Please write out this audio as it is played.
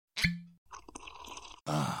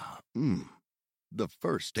Ah, the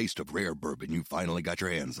first taste of rare bourbon you finally got your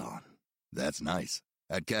hands on. That's nice.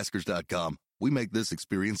 At Caskers.com, we make this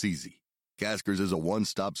experience easy. Caskers is a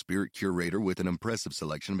one-stop spirit curator with an impressive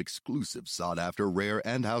selection of exclusive, sought-after, rare,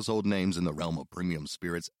 and household names in the realm of premium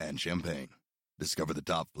spirits and champagne. Discover the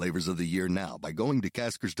top flavors of the year now by going to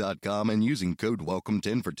Caskers.com and using code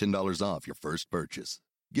WELCOME10 for $10 off your first purchase.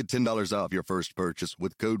 Get $10 off your first purchase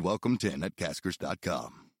with code WELCOME10 at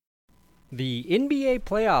Caskers.com. The NBA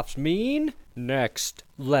playoffs mean next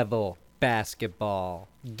level basketball.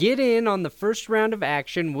 Get in on the first round of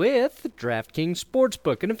action with DraftKings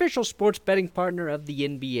Sportsbook, an official sports betting partner of the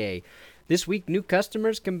NBA. This week, new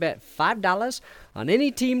customers can bet $5 on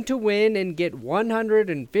any team to win and get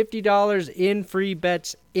 $150 in free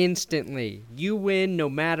bets instantly. You win no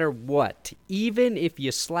matter what, even if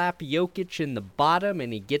you slap Jokic in the bottom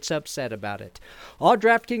and he gets upset about it. All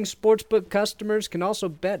DraftKings Sportsbook customers can also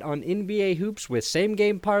bet on NBA hoops with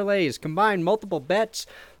same-game parlays. Combine multiple bets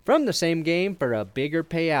from the same game for a bigger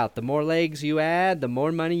payout. The more legs you add, the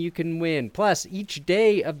more money you can win. Plus, each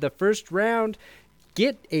day of the first round,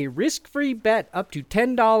 get a risk-free bet up to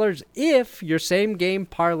 $10 if your same-game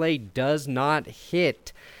parlay does not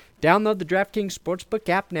hit. Download the DraftKings Sportsbook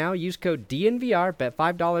app now. Use code DNVR. Bet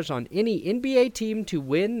 $5 on any NBA team to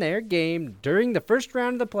win their game during the first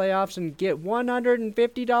round of the playoffs and get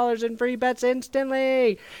 $150 in free bets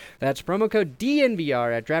instantly. That's promo code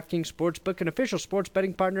DNVR at DraftKings Sportsbook, an official sports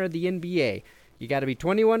betting partner of the NBA. You got to be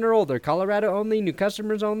 21 or older. Colorado only. New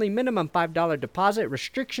customers only. Minimum $5 deposit.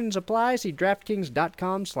 Restrictions apply. See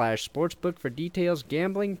DraftKings.com/sportsbook for details.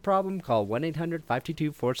 Gambling problem? Call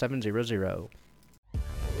 1-800-522-4700.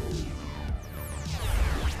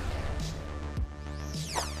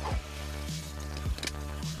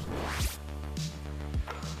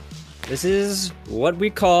 This is what we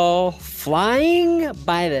call flying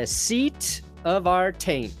by the seat of our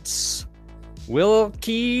taints. Will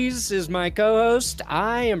Keys is my co-host.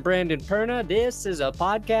 I am Brandon Perna. This is a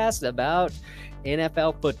podcast about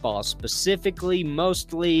NFL football, specifically,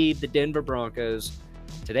 mostly the Denver Broncos.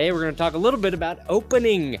 Today, we're going to talk a little bit about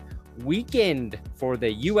opening weekend for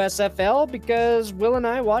the USFL because Will and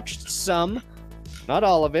I watched some, not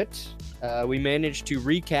all of it. We managed to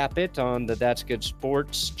recap it on the That's Good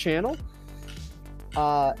Sports channel.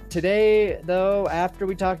 Today, though, after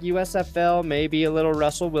we talk USFL, maybe a little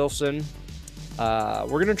Russell Wilson, we're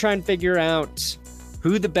going to try and figure out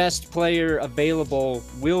who the best player available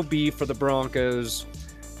will be for the Broncos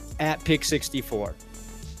at Pick 64.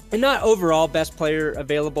 And not overall best player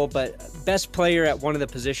available, but best player at one of the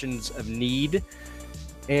positions of need.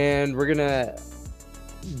 And we're going to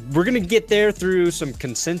get there through some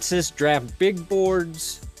consensus draft big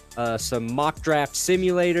boards, some mock draft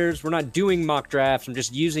simulators. We're not doing mock drafts. I'm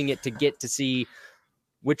just using it to get to see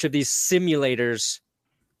which of these simulators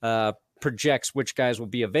projects which guys will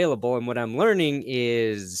be available. And what I'm learning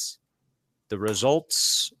is the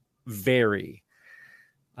results vary.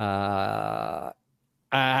 Will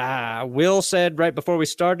said right before we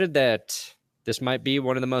started that this might be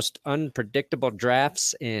one of the most unpredictable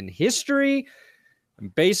drafts in history.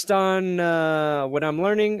 Based on what I'm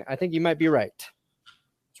learning, I think you might be right.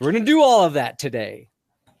 So we're going to do all of that today.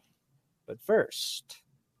 But first,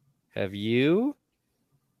 have you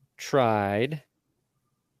tried...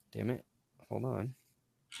 Damn it. Hold on.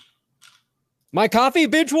 My coffee,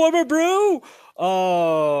 Benchwarmer Brew.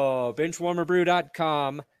 Oh,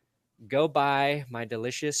 benchwarmerbrew.com. Go buy my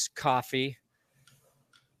delicious coffee.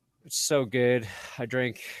 It's so good. I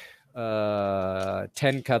drank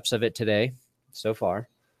 10 cups of it today so far.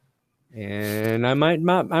 And I might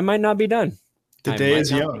not be done. The day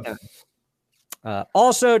is young.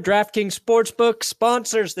 Also, DraftKings Sportsbook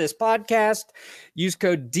sponsors this podcast. Use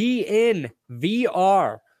code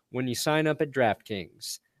DNVR when you sign up at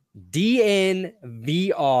DraftKings. DNVR.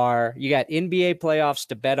 You got NBA playoffs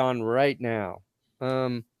to bet on right now.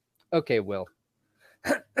 Okay, Will.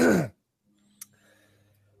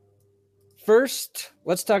 First,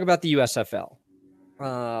 let's talk about the USFL.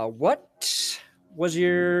 What was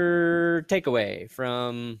your takeaway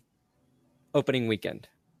from opening weekend?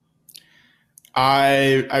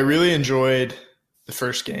 I really enjoyed the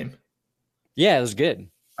first game. Yeah, it was good.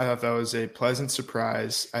 I thought that was a pleasant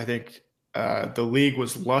surprise. I think the league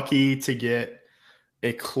was lucky to get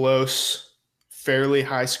a close, fairly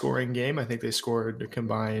high-scoring game. I think they scored a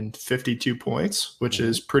combined 52 points, which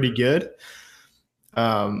is pretty good.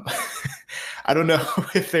 I don't know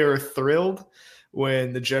if they were thrilled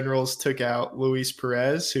when the Generals took out Luis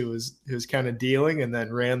Perez, who was kind of dealing and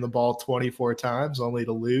then ran the ball 24 times only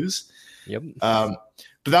to lose. Yep. But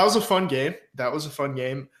that was a fun game.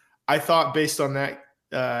 I thought based on that,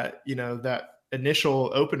 that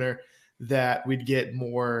initial opener that we'd get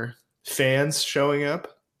more fans showing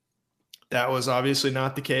up. That was obviously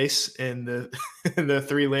not the case in the in the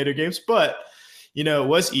 3 later games, but it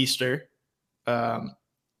was Easter.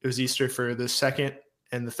 It was Easter for the second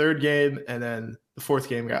and the third game, and then the fourth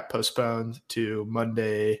game got postponed to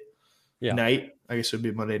Monday night. I guess it would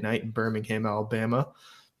be Monday night in Birmingham, Alabama.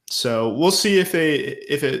 So we'll see if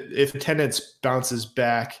attendance bounces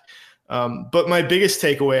back. But my biggest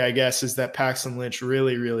takeaway, I guess, is that Paxton Lynch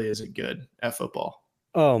really, really isn't good at football.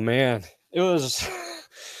 Oh man, it was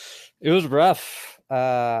rough.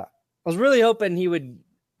 I was really hoping he would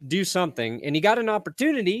do something, and he got an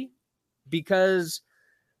opportunity because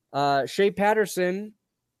Shea Patterson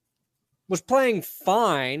was playing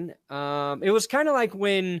fine. It was kind of like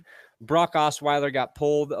when Brock Osweiler got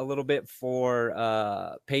pulled a little bit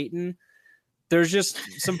for Peyton. There's just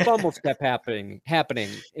some fumbles kept happening,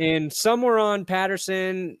 and some were on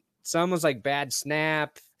Patterson. Some was like bad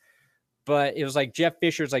snap, but it was like Jeff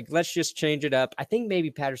Fisher's like, let's just change it up. I think maybe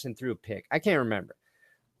Patterson threw a pick. I can't remember.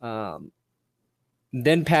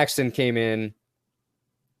 Then Paxton came in.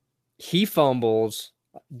 He fumbles.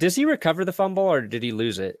 Does he recover the fumble or did he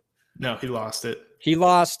lose it? No, he lost it. He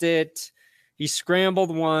lost it. He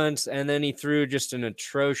scrambled once, and then he threw just an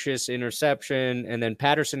atrocious interception, and then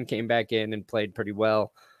Patterson came back in and played pretty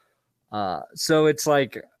well. So it's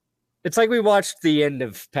like we watched the end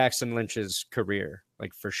of Paxton Lynch's career,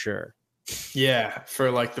 like for sure. Yeah,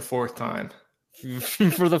 for like the fourth time.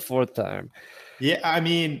 For the fourth time. Yeah, I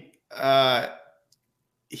mean, that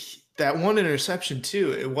one interception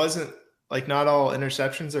too, it wasn't like not all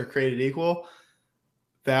interceptions are created equal.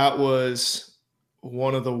 That was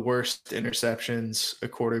one of the worst interceptions a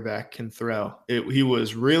quarterback can throw. He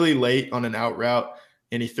was really late on an out route,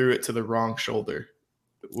 and he threw it to the wrong shoulder.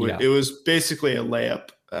 It was basically a layup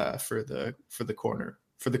for the corner.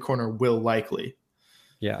 For the corner will likely.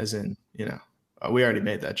 Yeah. As in, we already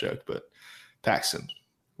made that joke, but Paxton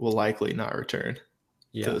will likely not return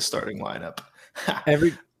to the starting lineup.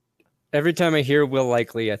 Every time I hear Will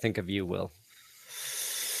Likely, I think of you, Will.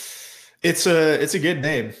 It's a good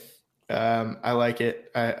name. I like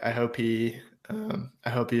it. I hope he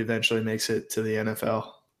eventually makes it to the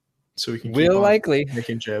NFL, so we can Will Likely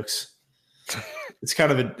making jokes. It's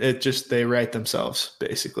kind of they write themselves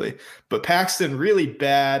basically. But Paxton really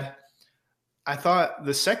bad. I thought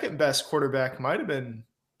the second best quarterback might have been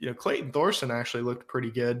Clayton Thorson. Actually looked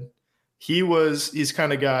pretty good. He's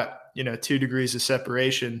kind of got 2 degrees of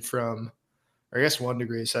separation from, or I guess 1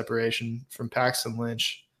 degree of separation from Paxton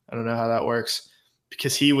Lynch. I don't know how that works,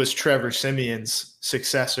 because he was Trevor Siemian's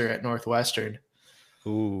successor at Northwestern.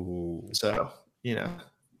 Ooh. So,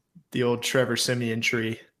 the old Trevor Siemian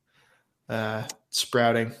tree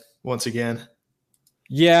sprouting once again.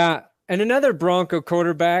 Yeah. And another Bronco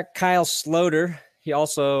quarterback, Kyle Sloter, he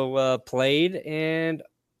also played and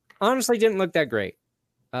honestly didn't look that great.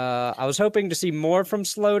 I was hoping to see more from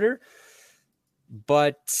Sloter,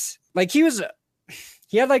 but like he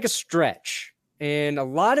had like a stretch. And a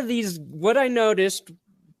lot of these, what I noticed,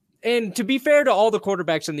 and to be fair to all the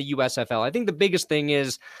quarterbacks in the USFL, I think the biggest thing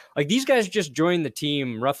is like these guys just joined the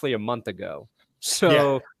team roughly a month ago.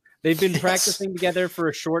 So they've been practicing together for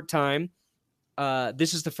a short time.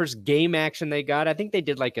 This is the first game action they got. I think they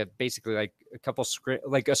did basically a couple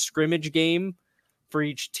a scrimmage game for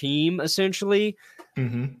each team essentially.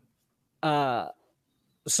 Mm-hmm.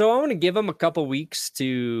 So I want to give them a couple weeks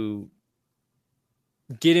to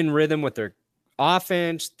get in rhythm with their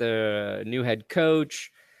offense, the new head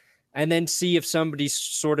coach, and then see if somebody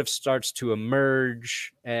sort of starts to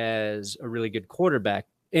emerge as a really good quarterback.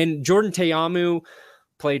 And Jordan Te'amu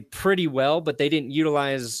played pretty well, but they didn't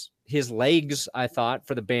utilize his legs, I thought,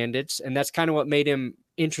 for the Bandits. And that's kind of what made him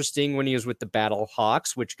interesting when he was with the Battle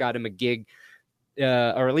Hawks, which got him a gig,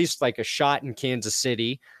 or at least like a shot in Kansas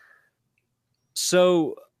City.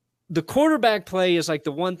 So the quarterback play is like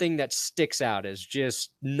the one thing that sticks out as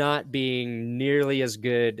just not being nearly as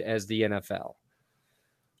good as the NFL.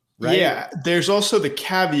 Right? Yeah. There's also the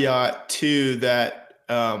caveat too that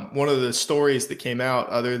one of the stories that came out,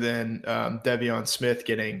 other than Devion Smith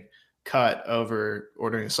getting cut over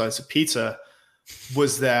ordering a slice of pizza,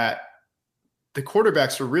 was that the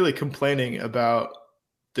quarterbacks were really complaining about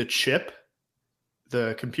the chip,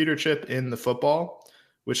 the computer chip in the football,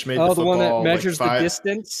 which made the football one that measures the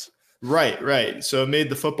distance. Right. So it made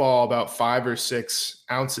the football about 5 or 6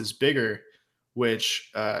 ounces bigger,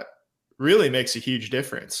 which really makes a huge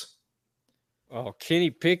difference. Oh, Kenny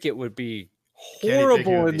Pickett would be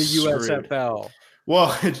horrible in the USFL.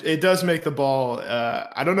 Well, it does make the ball.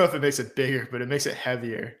 I don't know if it makes it bigger, but it makes it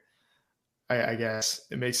heavier. I guess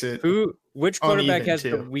it makes it Which quarterback uneven has the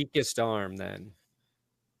too. weakest arm then?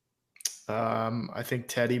 I think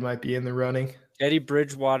Teddy might be in the running. Teddy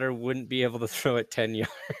Bridgewater wouldn't be able to throw it 10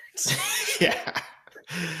 yards. Yeah.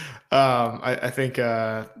 I think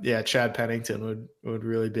Chad Pennington would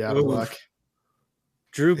really be out of luck.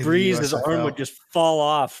 Drew in the Brees, his arm would USFL. just fall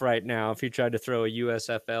off right now if he tried to throw a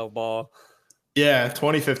USFL ball. Yeah,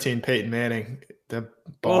 2015 Peyton Manning, the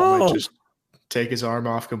ball might just take his arm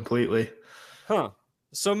off completely. Huh.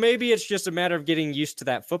 So maybe it's just a matter of getting used to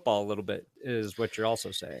that football a little bit, is what you're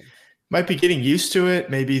also saying. Might be getting used to it.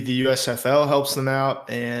 Maybe the USFL helps them out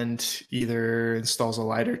and either installs a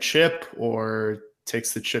lighter chip or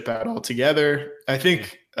takes the chip out altogether. I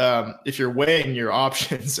think if you're weighing your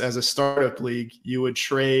options as a startup league, you would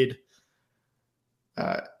trade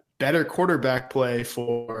better quarterback play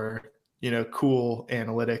for, cool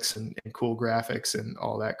analytics and cool graphics and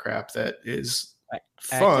all that crap that is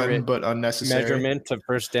fun Accurate but unnecessary. Measurement of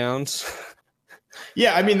first downs.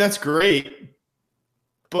 Yeah, I mean, that's great,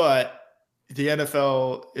 but the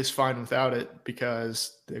NFL is fine without it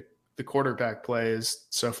because the quarterback play is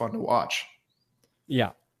so fun to watch.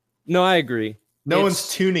 Yeah. No, I agree. No one's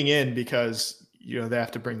tuning in because, they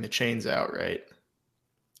have to bring the chains out, right?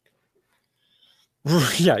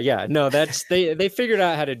 Yeah. No, that's they figured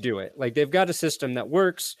out how to do it. Like, they've got a system that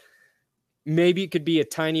works. Maybe it could be a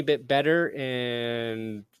tiny bit better,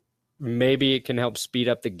 and maybe it can help speed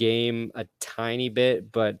up the game a tiny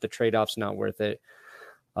bit, but the trade-off's not worth it.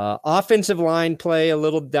 Offensive line play a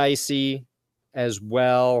little dicey as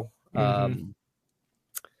well. Mm-hmm.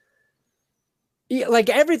 Yeah, like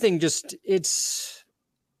everything just it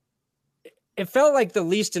felt like the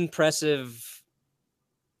least impressive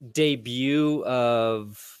debut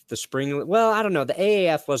of the spring. Well, I don't know. The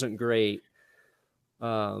AAF wasn't great.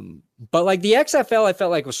 But like the XFL, I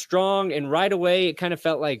felt like was strong, and right away it kind of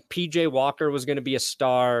felt like PJ Walker was going to be a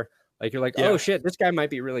star. Like you're like, oh shit, this guy might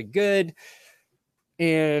be really good.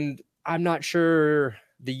 And I'm not sure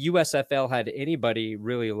the USFL had anybody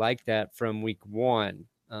really like that from week one.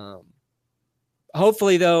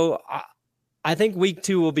 Hopefully, though, I think week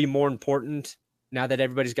 2 will be more important now that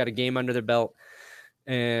everybody's got a game under their belt.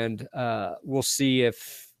 And we'll see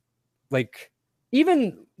if, like,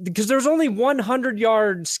 even because there's only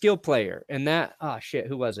 100-yard skill player. And that,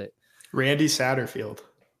 who was it? Randy Satterfield.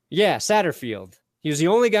 Yeah, Satterfield. He was the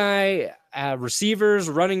only guy, receivers,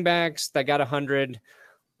 running backs that got 100.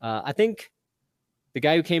 I think the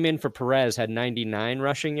guy who came in for Perez had 99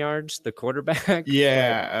 rushing yards, the quarterback.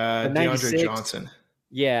 Yeah, DeAndre Johnson.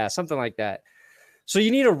 Yeah, something like that. So you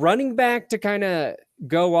need a running back to kind of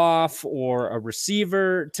go off or a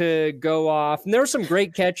receiver to go off. And there were some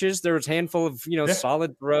great catches. There was a handful of,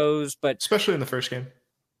 solid throws, but especially in the first game.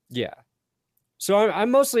 Yeah. So I'm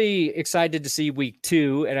mostly excited to see week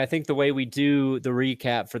 2. And I think the way we do the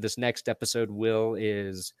recap for this next episode, Will,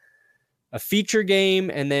 is a feature game,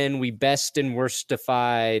 and then we best and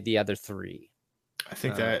worstify the other 3. I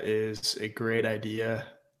think that is a great idea.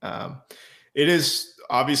 It is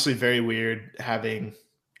obviously very weird having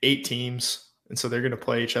 8 teams, and so they're going to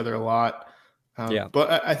play each other a lot.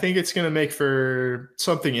 But I think it's going to make for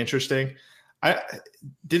something interesting.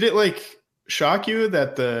 Did it shock you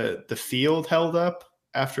that the field held up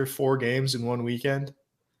after 4 games in one weekend?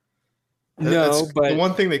 No, but the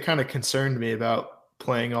one thing that kind of concerned me about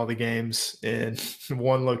playing all the games in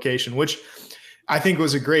one location, which I think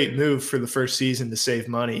was a great move for the first season to save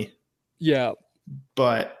money. Yeah.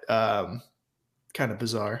 But kind of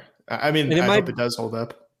bizarre. I mean, I hope it does hold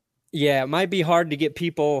up. Yeah, it might be hard to get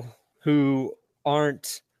people who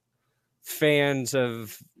aren't fans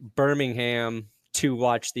of Birmingham to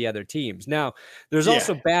watch the other teams. Now, there's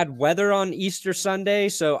also bad weather on Easter Sunday,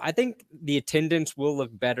 so I think the attendance will look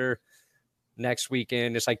better next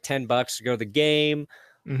weekend. It's like $10 to go to the game.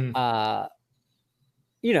 Mm-hmm. I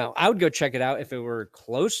would go check it out if it were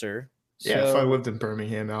closer. Yeah, if I lived in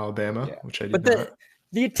Birmingham, Alabama, which I did not.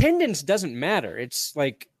 The attendance doesn't matter. It's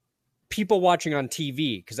like people watching on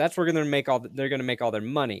TV, because that's where they're going to make all their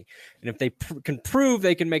money. And if they can prove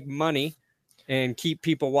they can make money and keep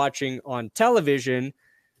people watching on television,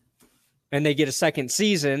 and they get a second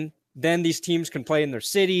season, then these teams can play in their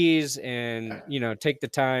cities and, take the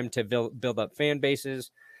time to build up fan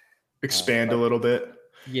bases. Expand a little bit.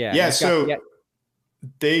 Yeah. Yeah. So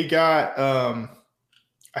they got,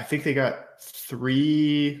 I think they got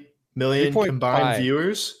 3 million combined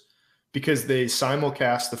viewers because they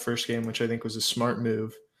simulcast the first game, which I think was a smart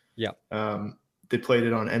move. Yeah. They played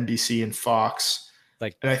it on NBC and Fox.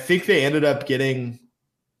 And I think they ended up getting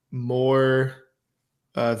more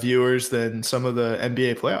viewers than some of the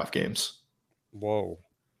NBA playoff games. Whoa.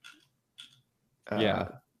 Yeah.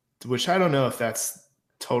 which I don't know if that's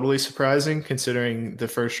totally surprising considering the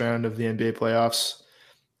first round of the NBA playoffs,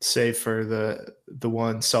 save for the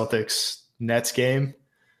one Celtics Nets game,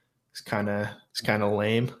 it's kind of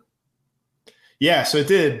lame. Yeah, so it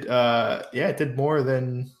did. It did more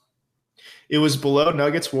than it was below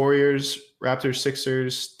Nuggets, Warriors, Raptors,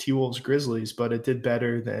 Sixers, T-Wolves, Grizzlies, but it did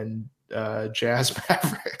better than Jazz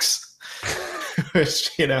Mavericks,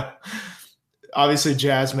 which, obviously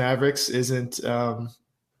Jazz Mavericks isn't, the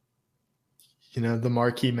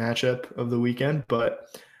marquee matchup of the weekend, but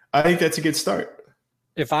I think that's a good start.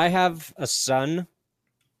 If I have a son,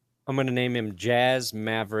 I'm going to name him Jazz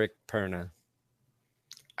Maverick Perna.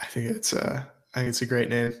 I think it's a great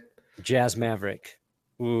name. Jazz Maverick.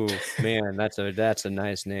 Ooh, man, that's a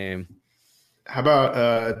nice name. How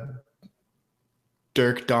about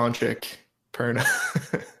Dirk Doncic Perna?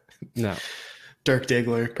 No. Dirk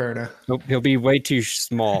Diggler Perna. He'll be way too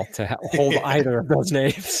small to hold either of those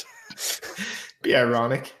names. Be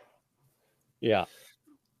ironic. Yeah.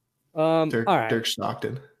 Dirk, all right. Dirk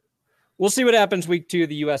Stockton. We'll see what happens week 2 of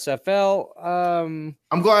the USFL.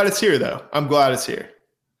 I'm glad it's here, though. I'm glad it's here.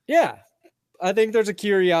 Yeah. I think there's a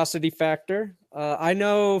curiosity factor. I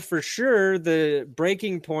know for sure the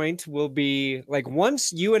breaking point will be like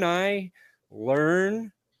once you and I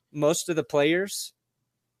learn most of the players,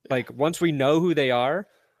 like once we know who they are,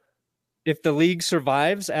 if the league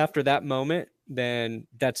survives after that moment, then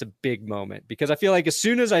that's a big moment. Because I feel like as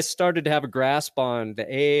soon as I started to have a grasp on the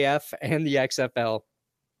AAF and the XFL,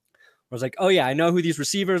 I was like, oh yeah, I know who these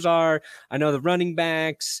receivers are. I know the running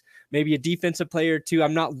backs, maybe a defensive player too.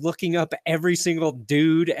 I'm not looking up every single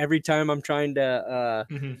dude every time I'm trying to,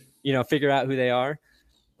 figure out who they are.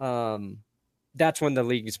 That's when the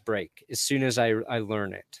leagues break, as soon as I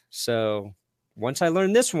learn it. So once I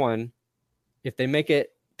learn this one, if they make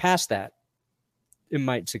it past that, it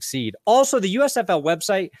might succeed. Also, the USFL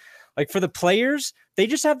website, like for the players, they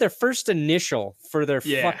just have their first initial for their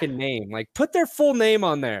fucking name. Like put their full name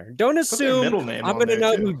on there. Don't assume I'm going to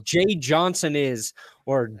know who Jay Johnson is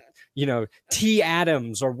or, T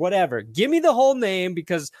Adams or whatever. Give me the whole name,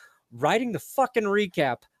 because writing the fucking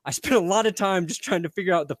recap, I spent a lot of time just trying to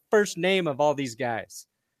figure out the first name of all these guys.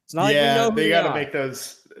 It's not like we know who they got to make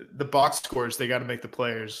those, the box scores. They got to make the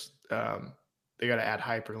players. They got to add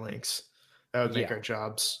hyperlinks. That would make our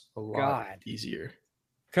jobs a lot easier.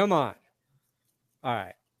 Come on. All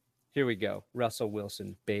right. Here we go. Russell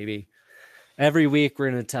Wilson, baby. Every week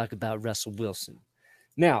we're going to talk about Russell Wilson.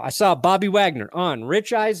 Now, I saw Bobby Wagner on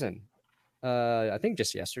Rich Eisen, I think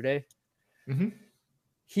just yesterday. Mm-hmm.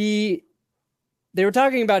 They were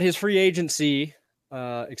talking about his free agency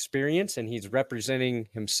experience, and he's representing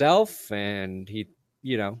himself, and he,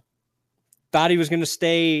 thought he was going to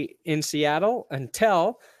stay in Seattle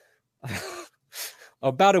until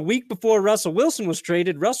about a week before Russell Wilson was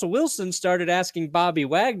traded. Russell Wilson started asking Bobby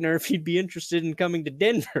Wagner if he'd be interested in coming to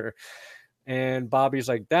Denver. And Bobby's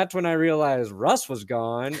like, that's when I realized Russ was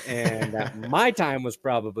gone and that my time was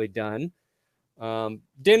probably done.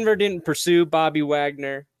 Denver didn't pursue Bobby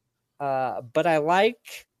Wagner, but I like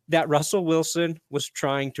that Russell Wilson was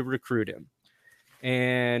trying to recruit him.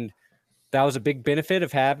 And that was a big benefit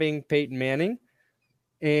of having Peyton Manning.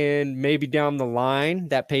 And maybe down the line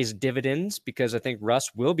that pays dividends, because I think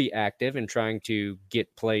Russ will be active in trying to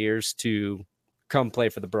get players to come play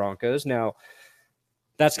for the Broncos. Now,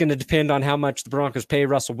 that's going to depend on how much the Broncos pay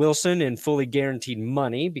Russell Wilson in fully guaranteed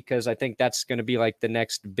money, because I think that's going to be like the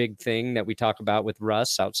next big thing that we talk about with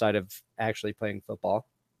Russ outside of actually playing football.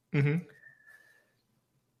 Mm-hmm.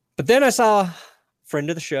 But then I saw a friend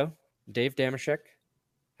of the show, Dave Damashek,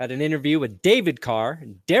 had an interview with David Carr,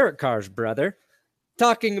 Derek Carr's brother,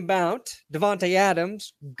 talking about Davante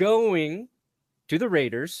Adams going to the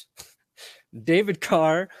Raiders. David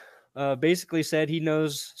Carr basically said he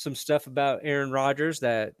knows some stuff about Aaron Rodgers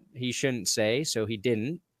that he shouldn't say, so he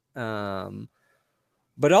didn't.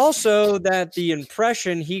 But also that the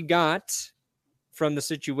impression he got from the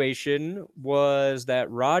situation was that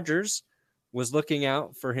Rodgers was looking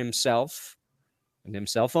out for himself and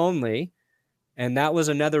himself only. And that was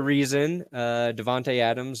another reason Davante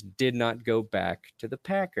Adams did not go back to the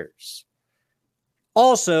Packers.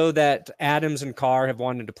 Also, that Adams and Carr have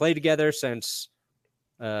wanted to play together since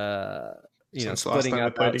splitting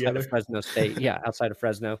up outside of Fresno State. Yeah, outside of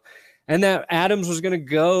Fresno. And that Adams was going to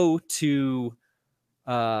go to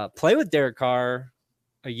play with Derek Carr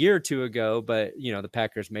a year or two ago, but, the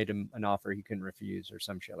Packers made him an offer he couldn't refuse or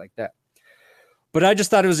some shit like that. But I just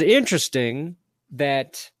thought it was interesting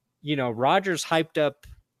that Rodgers hyped up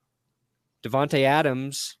Davante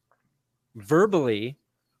Adams verbally,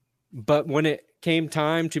 but when it came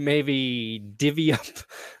time to maybe divvy up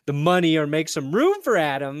the money or make some room for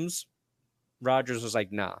Adams, Rodgers was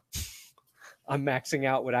like, nah, I'm maxing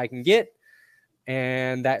out what I can get.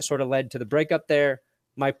 And that sort of led to the breakup there.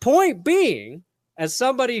 My point being, as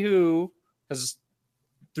somebody who has,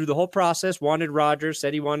 through the whole process, wanted Rodgers,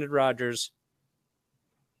 said he wanted Rodgers,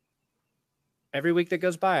 every week that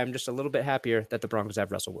goes by, I'm just a little bit happier that the Broncos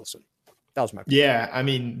have Russell Wilson. That was my point. Yeah, I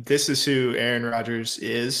mean, this is who Aaron Rodgers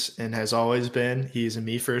is and has always been. He's a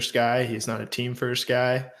me-first guy. He's not a team-first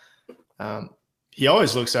guy. He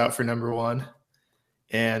always looks out for number one.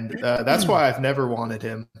 And that's why I've never wanted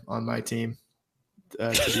him on my team,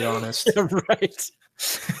 to be honest. Right.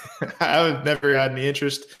 I've never had any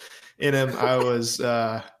interest in him. I was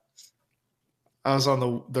on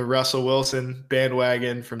the Russell Wilson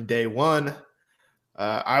bandwagon from day one.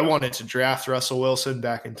 I wanted to draft Russell Wilson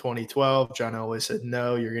back in 2012. John Elway said,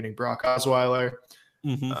 no, you're getting Brock Osweiler.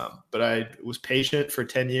 Mm-hmm. But I was patient for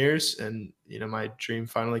 10 years, and my dream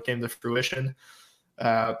finally came to fruition.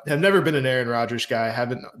 I've never been an Aaron Rodgers guy. I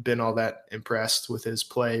haven't been all that impressed with his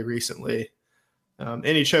play recently. And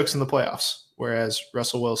he chokes in the playoffs, whereas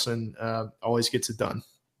Russell Wilson always gets it done.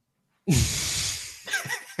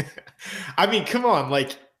 I mean, come on.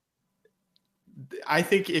 Like, I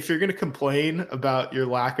think if you're going to complain about your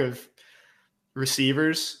lack of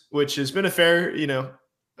receivers, which has been a fair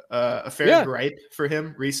gripe for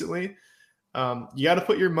him recently, you got to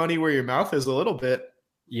put your money where your mouth is a little bit.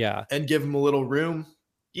 Yeah. And give him a little room,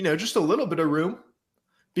 just a little bit of room,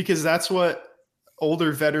 because that's what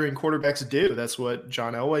older veteran quarterbacks do. That's what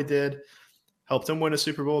John Elway did. Helped him win a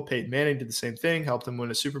Super Bowl. Peyton Manning did the same thing. Helped him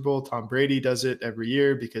win a Super Bowl. Tom Brady does it every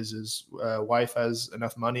year because his wife has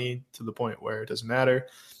enough money to the point where it doesn't matter.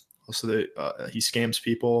 Also, he scams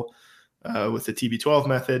people with the TB12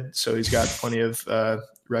 method, so he's got plenty of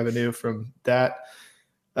revenue from that.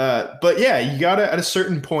 But yeah, you got to, at a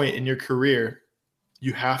certain point in your career,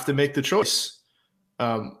 you have to make the choice.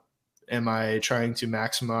 Am I trying to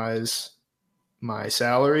maximize my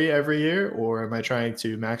salary every year, or am I trying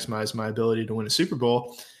to maximize my ability to win a Super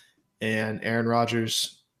Bowl? And Aaron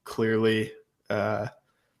Rodgers clearly, that's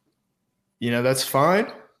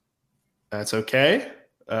fine. That's okay.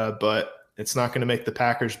 But it's not going to make the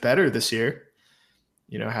Packers better this year.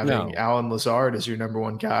 Having Alan Lazard as your number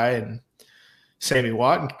one guy and Sammy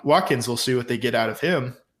Watkins, we'll see what they get out of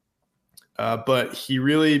him. But he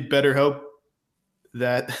really better hope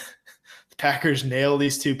that the Packers nail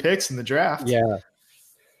these two picks in the draft. Yeah.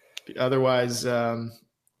 Otherwise,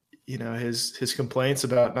 his complaints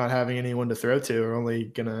about not having anyone to throw to are only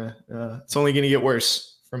gonna it's only gonna get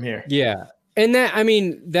worse from here. Yeah, and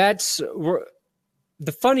that's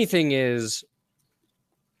the funny thing is,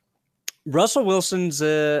 Russell Wilson's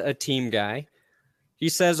a team guy. He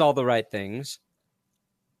says all the right things.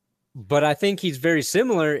 But I think he's very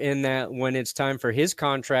similar in that when it's time for his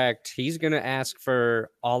contract, he's going to ask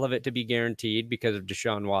for all of it to be guaranteed because of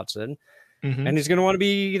Deshaun Watson. Mm-hmm. And he's going to want to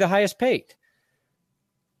be the highest paid.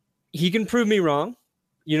 He can prove me wrong.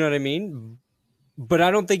 You know what I mean? But I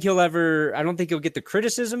don't think he'll get the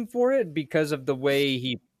criticism for it because of the way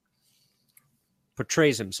he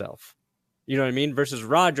portrays himself. You know what I mean? Versus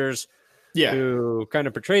Rodgers, who kind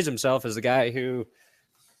of portrays himself as the guy who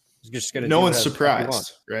is just going to. No one's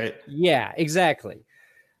surprised, right? Yeah, exactly.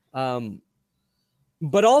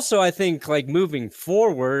 But also, I think moving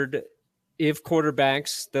forward, if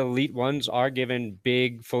quarterbacks, the elite ones, are given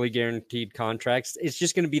big, fully guaranteed contracts, it's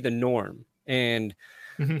just going to be the norm. And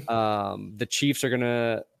the Chiefs are going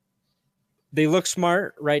to. They look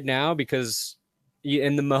smart right now because,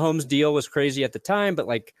 and the Mahomes deal was crazy at the time, but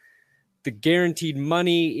the guaranteed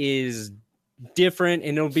money is different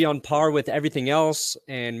and it'll be on par with everything else.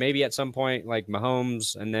 And maybe at some point,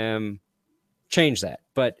 Mahomes and them change that.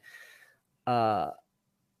 But I'm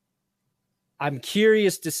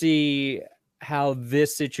curious to see how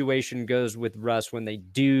this situation goes with Russ when they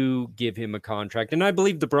do give him a contract. And I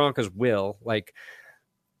believe the Broncos will.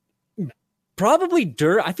 Probably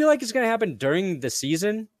I feel like it's going to happen during the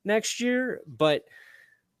season next year, but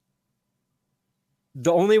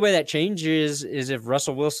the only way that changes is if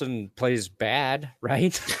Russell Wilson plays bad,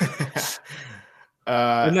 right?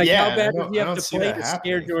 And how bad would he have to play to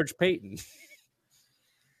scare George Payton?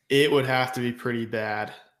 It would have to be pretty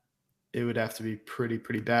bad. It would have to be pretty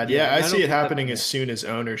bad. Yeah, I see it happening as soon as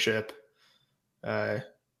ownership is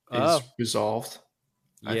resolved.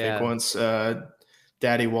 I think once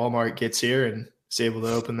Daddy Walmart gets here and is able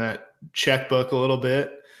to open that checkbook a little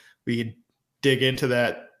bit, we can dig into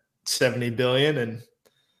that $70 billion. And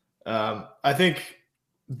I think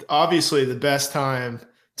obviously the best time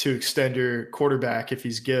to extend your quarterback, if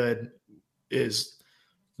he's good, is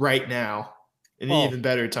right now. An even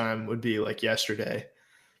better time would be like yesterday,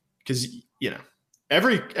 because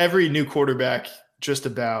every new quarterback just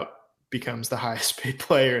about becomes the highest paid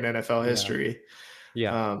player in NFL history.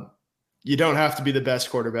 Yeah. You don't have to be the best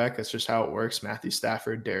quarterback. That's just how it works. Matthew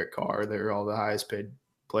Stafford, Derek Carr, they're all the highest paid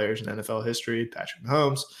players in NFL history. Patrick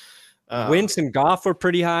Mahomes. Wentz and Goff were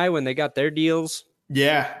pretty high when they got their deals.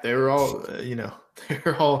 Yeah, they were all,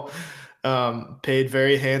 they're all paid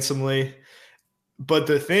very handsomely. But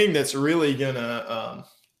the thing that's really going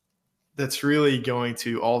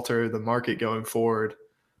to alter the market going forward,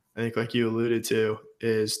 I think like you alluded to,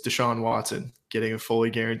 is Deshaun Watson getting a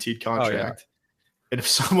fully guaranteed contract. And if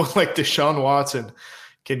someone like Deshaun Watson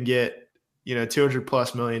can get,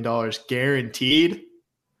 $200+ million guaranteed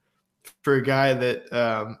for a guy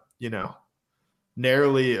that,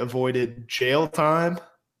 narrowly avoided jail time,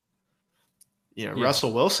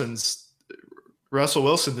 Russell Wilson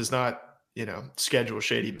does not, schedule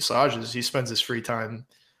shady massages. He spends his free time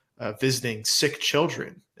visiting sick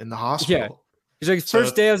children in the hospital. Yeah. He's like,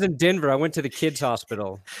 first day I was in Denver, I went to the kids'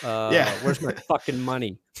 hospital. Where's my fucking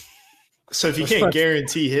money? So if you can't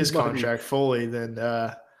guarantee his contract fully, then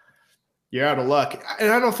you're out of luck.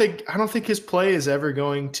 And I don't think his play is ever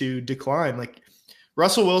going to decline. Like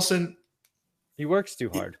Russell Wilson, he works too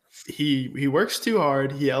hard. He works too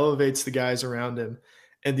hard. He elevates the guys around him.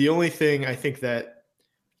 And the only thing I think that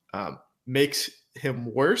makes him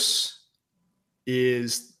worse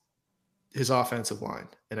is his offensive line.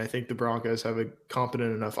 And I think the Broncos have a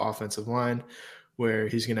competent enough offensive line where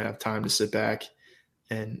he's going to have time to sit back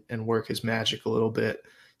and work his magic a little bit.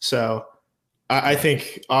 So I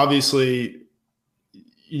think obviously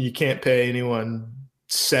you can't pay anyone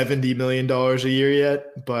 $70 million a year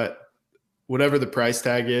yet, but whatever the price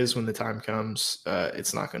tag is when the time comes,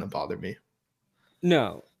 it's not going to bother me.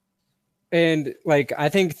 No. And like, I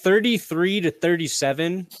think 33 to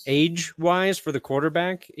 37 age wise for the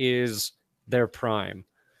quarterback is their prime.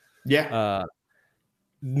 Yeah.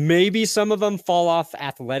 Maybe some of them fall off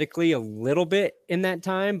athletically a little bit in that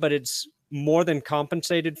time, but it's more than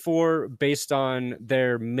compensated for based on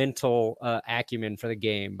their mental acumen for the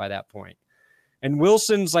game by that point. And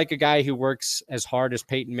Wilson's like a guy who works as hard as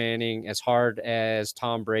Peyton Manning, as hard as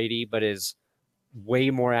Tom Brady, but is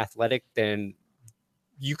way more athletic than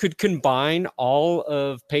you could combine all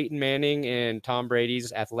of Peyton Manning and Tom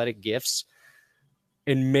Brady's athletic gifts.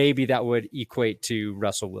 And maybe that would equate to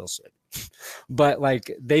Russell Wilson. But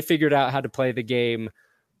like they figured out how to play the game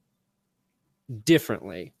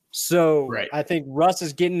differently. So right. I think Russ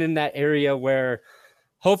is getting in that area where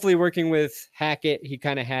hopefully working with Hackett, he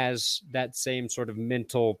kind of has that same sort of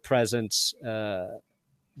mental presence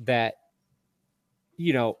that,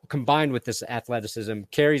 combined with this athleticism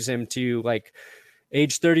carries him to like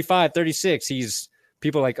age 35, 36. He's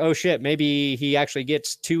people like, oh shit, maybe he actually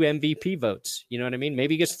gets 2 MVP votes. You know what I mean?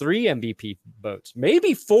 Maybe he gets 3 MVP votes,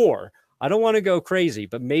 maybe 4. I don't want to go crazy,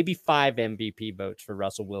 but maybe 5 MVP votes for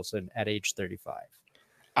Russell Wilson at age 35.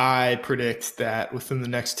 I predict that within the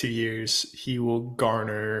next 2 years, he will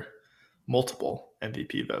garner multiple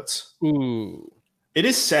MVP votes. Ooh. It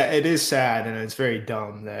is sad. It is sad, and it's very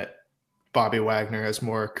dumb that Bobby Wagner has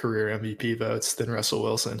more career MVP votes than Russell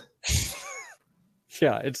Wilson.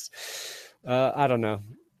 Yeah, it's I don't know.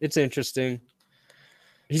 It's interesting.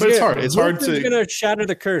 It's hard. It's hard to. He's going to shatter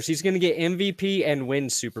the curse. He's going to get MVP and win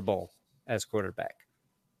Super Bowl as quarterback.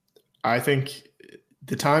 I think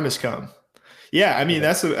the time has come. Yeah, I mean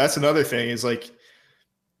that's another thing is like,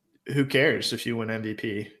 who cares if you win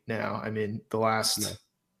MVP now? I mean, the last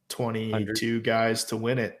 22 guys to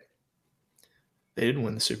win it, they didn't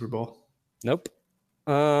win the Super Bowl. Nope.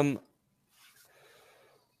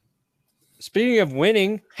 Speaking of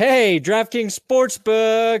winning, hey, DraftKings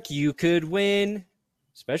Sportsbook, you could win,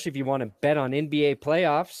 especially if you want to bet on NBA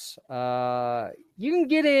playoffs. You can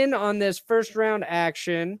get in on this first round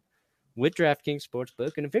action with DraftKings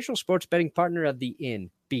Sportsbook, an official sports betting partner of the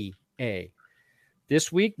NBA.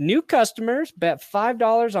 This week, new customers bet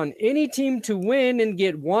 $5 on any team to win and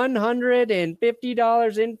get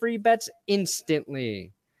 $150 in free bets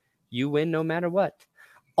instantly. You win no matter what.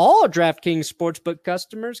 All DraftKings Sportsbook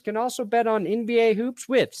customers can also bet on NBA hoops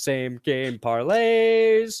with same-game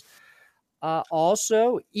parlays.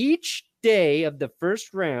 Also, each day of the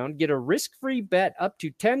first round, get a risk-free bet up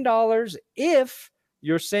to $10 if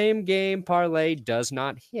your same-game parlay does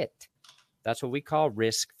not hit. That's what we call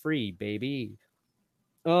risk-free, baby.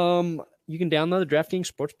 you can download the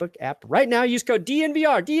DraftKings Sportsbook app right now. Use code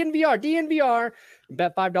DNVR.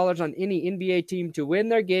 Bet $5 on any NBA team to win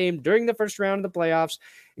their game during the first round of the playoffs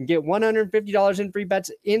and get $150 in free bets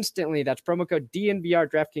instantly. That's promo code DNVR.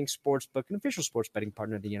 DraftKings Sportsbook, an official sports betting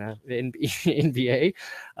partner of the NBA.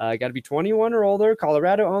 Got to be 21 or older.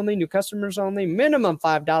 Colorado only. New customers only. Minimum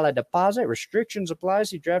 $5 deposit. Restrictions apply.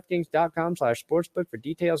 See DraftKings.com/sportsbook for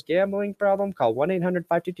details. Gambling problem? Call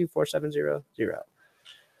 1-800-522-4700.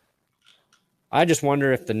 I just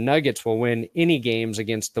wonder if the Nuggets will win any games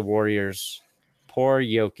against the Warriors. Poor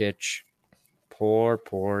Jokic. Poor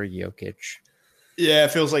Jokic. Yeah,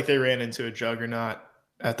 it feels like they ran into a juggernaut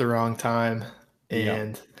at the wrong time.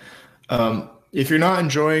 And if you're not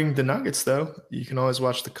enjoying the Nuggets, though, you can always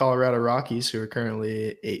watch the Colorado Rockies, who are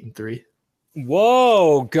currently 8-3.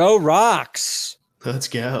 Whoa, go Rocks. Let's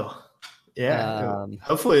go. Yeah.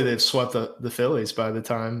 Hopefully they've swept the Phillies by the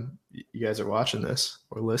time you guys are watching this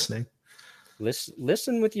or listening.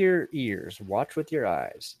 Listen with your ears. Watch with your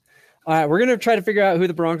eyes. All right, we're going to try to figure out who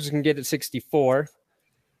the Broncos can get at 64.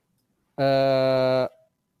 Let's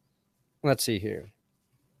see here.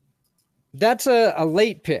 That's a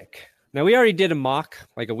late pick. Now, we already did a mock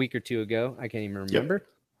like a week or two ago. I can't even remember.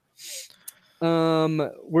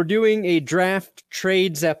 Yep. We're doing a draft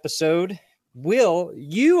trades episode. Will,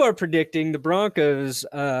 you are predicting the Broncos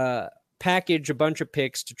package a bunch of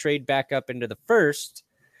picks to trade back up into the first.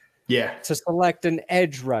 Yeah. To select an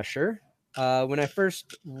edge rusher. When I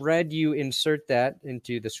first read you insert that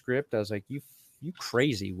into the script, I was like, you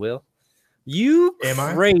crazy, Will. You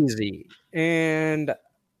crazy. And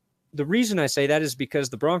the reason I say that is because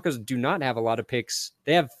the Broncos do not have a lot of picks.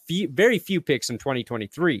 They have very few picks in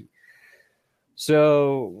 2023.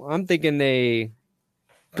 So I'm thinking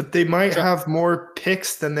But they might have more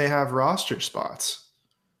picks than they have roster spots.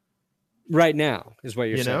 Right now is what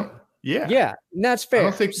you're saying. Know? Yeah. Yeah, and that's fair. I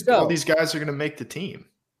don't think all these guys are going to make the team.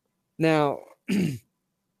 Now,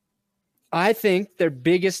 I think their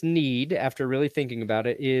biggest need, after really thinking about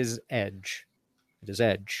it, is edge. It is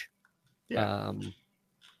edge. Yeah.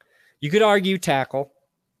 You could argue tackle.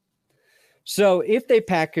 So if they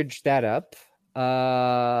package that up,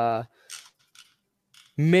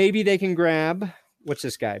 maybe they can grab, what's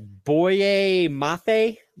this guy? Boye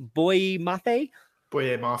Mafe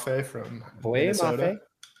from Minnesota.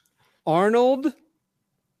 Arnold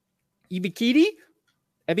Ebikiti.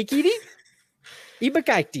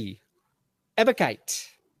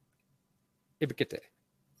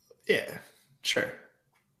 Yeah, sure.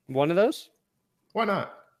 One of those? Why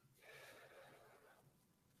not?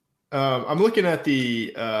 I'm looking at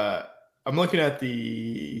the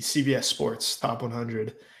CBS Sports Top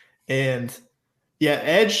 100, and yeah,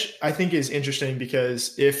 edge I think is interesting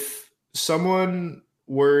because if someone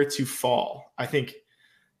were to fall, I think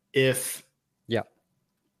if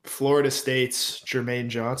Florida State's Jermaine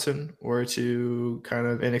Johnson were to kind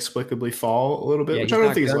of inexplicably fall a little bit, which I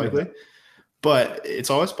don't think is likely, but it's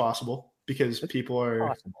always possible because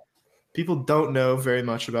people don't know very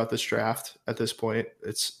much about this draft at this point.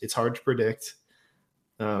 It's hard to predict,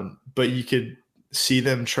 but you could see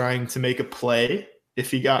them trying to make a play if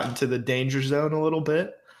he got into the danger zone a little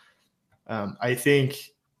bit. I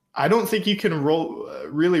don't think you can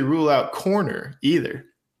really rule out corner either.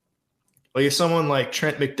 Like if someone like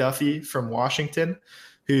Trent McDuffie from Washington,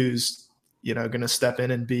 who's going to step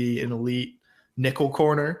in and be an elite nickel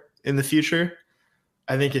corner in the future,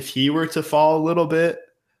 I think if he were to fall a little bit,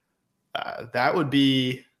 that would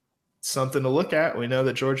be something to look at. We know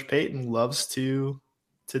that George Payton loves to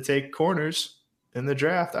take corners in the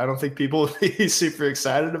draft. I don't think people would be super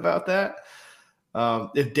excited about that.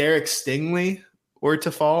 If Derek Stingley were to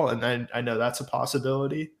fall, and I know that's a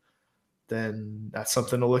possibility, then that's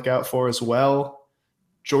something to look out for as well.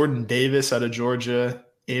 Jordan Davis out of Georgia,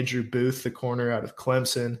 Andrew Booth, the corner out of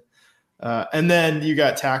Clemson. And then you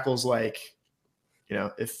got tackles like,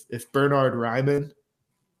 if Bernhard Raimann,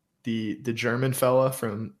 the German fella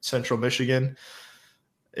from Central Michigan,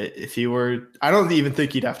 if he were, I don't even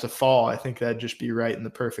think he'd have to fall. I think that'd just be right in the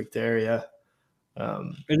perfect area.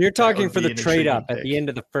 And you're talking for the trade up at the end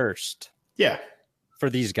of the first. Yeah. For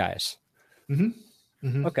these guys. Mm-hmm.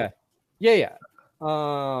 Mm-hmm. Okay. Yeah.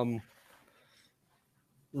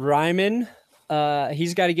 Ryman,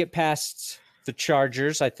 he's got to get past the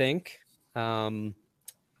Chargers, I think. And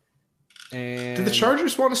do the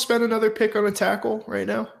Chargers want to spend another pick on a tackle right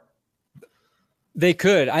now? They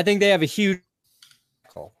could. I think they have a huge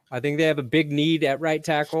tackle. I think they have a big need at right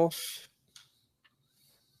tackle.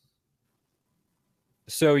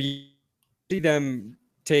 So you see them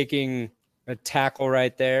taking a tackle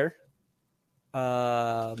right there.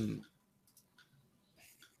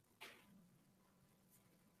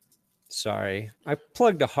 Sorry. I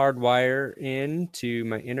plugged a hard wire into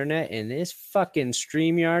my internet, and this fucking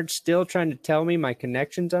StreamYard still trying to tell me my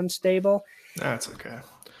connection's unstable. That's okay.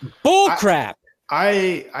 Bull crap.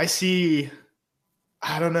 I see.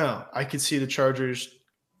 I don't know. I could see the Chargers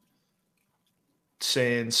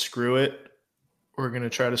saying, screw it. We're going to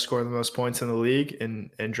try to score the most points in the league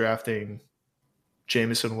and drafting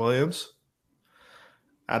Jameson Williams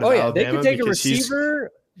out of Alabama. They could take a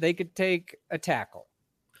receiver. They could take a tackle.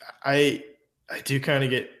 I do kind of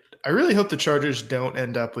get – I really hope the Chargers don't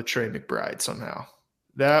end up with Trey McBride somehow.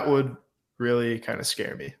 That would really kind of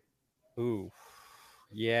scare me. Ooh.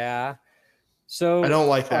 Yeah. So I don't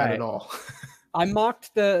like that at all. I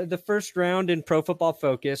mocked the first round in Pro Football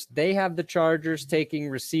Focus. They have the Chargers taking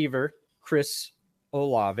receiver Chris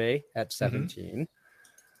Olave at 17.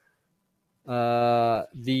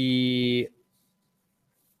 The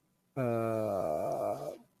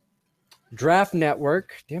Draft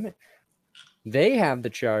Network, damn it, they have the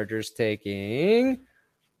Chargers taking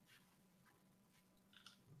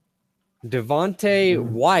Devontae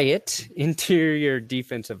Wyatt, interior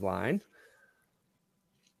defensive line.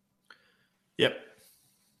 Yep.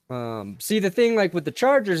 See, the thing like with the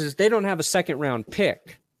Chargers is they don't have a second round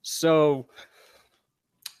pick. So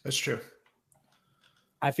that's true.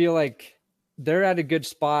 I feel like they're at a good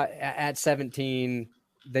spot at 17.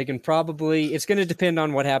 They can probably, it's going to depend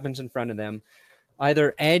on what happens in front of them.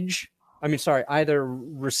 Either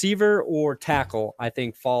receiver or tackle, I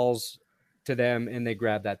think falls to them and they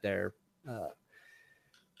grab that there.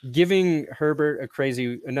 Giving Herbert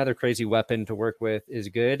another crazy weapon to work with is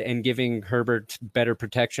good, and giving Herbert better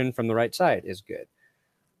protection from the right side is good.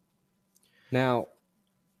 Now,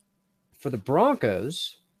 for the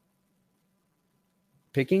Broncos,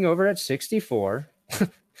 picking over at 64,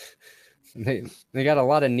 they got a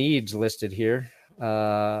lot of needs listed here.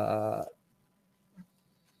 Bengals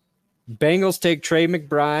take Trey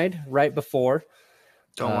McBride right before.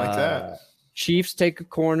 Don't like that. Chiefs take a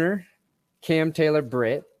corner, Cam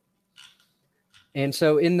Taylor-Britt. And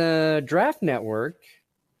so in the Draft Network,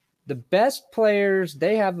 the best players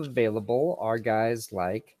they have available are guys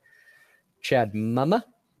like Chad Mumma,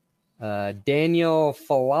 Daniel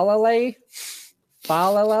Falalele.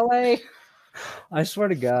 I swear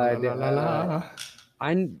to God,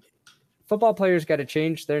 football players got to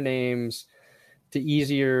change their names to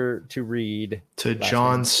easier to read. To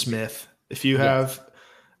John Smith. If you have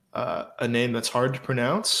a name that's hard to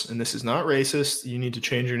pronounce, and this is not racist, you need to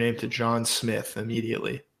change your name to John Smith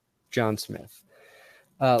immediately. John Smith.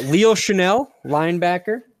 Leo Chanel,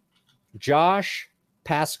 linebacker. Josh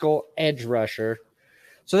Pascal, edge rusher.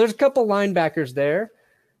 So there's a couple linebackers there.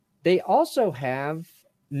 They also have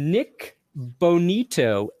Nick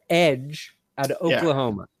Bonito, edge out of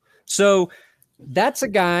Oklahoma. So that's a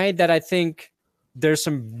guy that I think there's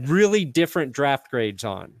some really different draft grades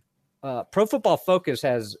on. Pro Football Focus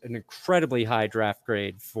has an incredibly high draft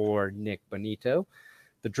grade for Nick Bonito.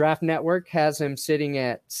 The Draft Network has him sitting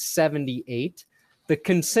at 78. The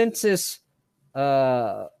consensus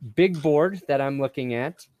big board that I'm looking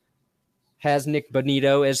at has Nick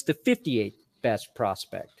Bonito as the 58th best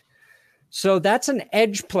prospect. So that's an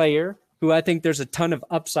edge player who I think there's a ton of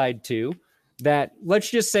upside to. That, let's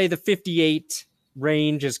just say the 58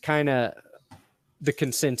 range is kind of the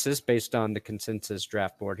consensus based on the consensus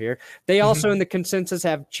draft board here. They also in the consensus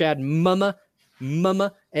have Chad Mumma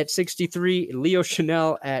at 63, Leo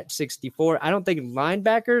Chanel at 64. I don't think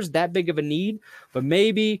linebackers that big of a need, but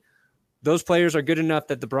maybe those players are good enough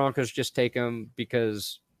that the Broncos just take them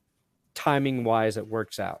because timing wise it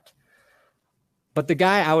works out. But the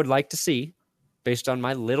guy I would like to see, based on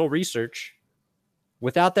my little research,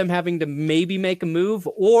 without them having to maybe make a move,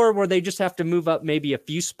 or where they just have to move up maybe a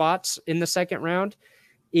few spots in the second round,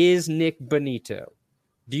 is Nick Bonito.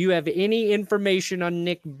 Do you have any information on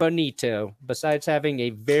Nick Bonito besides having a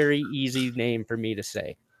very easy name for me to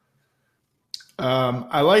say?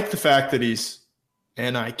 I like the fact that he's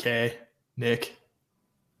N-I-K, Nick.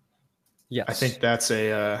 Yes. I think that's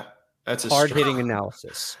a hard-hitting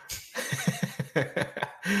analysis.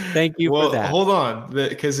 Thank you for that. Hold on,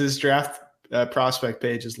 because his draft prospect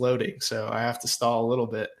page is loading, so I have to stall a little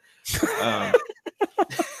bit.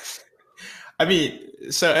 I mean,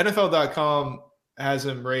 so NFL.com has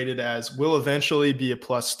him rated as will eventually be a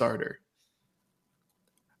plus starter.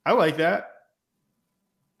 I like that.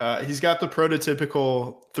 He's got the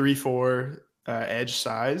prototypical 3.4 edge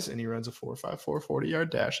size, and he runs a 4.54 40-yard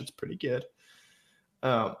dash. It's pretty good.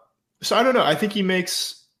 So I don't know. I think he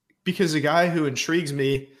makes, because the guy who intrigues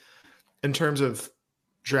me in terms of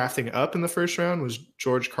drafting up in the first round was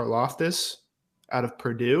George Karlaftis out of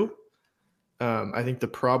Purdue. I think the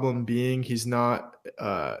problem being he's not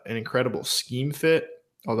an incredible scheme fit,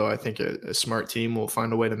 although I think a smart team will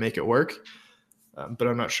find a way to make it work. But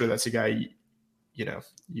I'm not sure that's a guy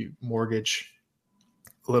you mortgage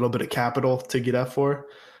a little bit of capital to get up for.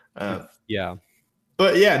 Yeah.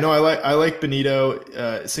 But yeah, no, I like Benito.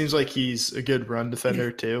 It seems like he's a good run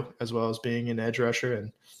defender too, as well as being an edge rusher.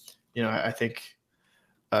 And I think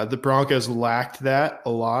the Broncos lacked that a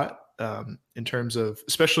lot in terms of,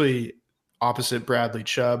 especially opposite Bradley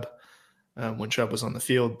Chubb when Chubb was on the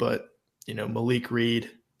field. But Malik Reed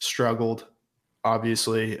struggled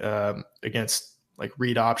obviously against like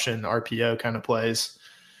read option RPO kind of plays.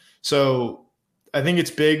 So I think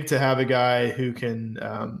it's big to have a guy who can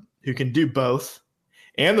do both.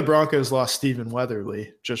 And the Broncos lost Stephen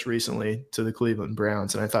Weatherly just recently to the Cleveland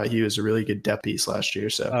Browns, and I thought he was a really good depth piece last year.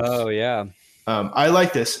 So, I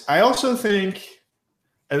like this. I also think,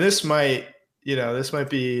 and this might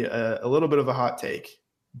be a little bit of a hot take,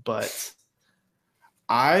 but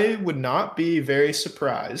I would not be very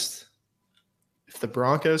surprised if the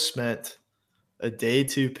Broncos spent a day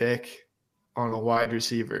 2 pick on a wide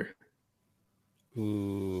receiver.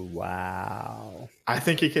 Ooh, wow. I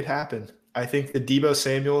think it could happen. I think the Deebo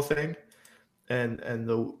Samuel thing and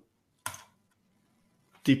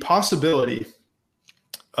the possibility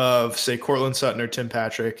of, say, Courtland Sutton or Tim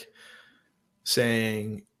Patrick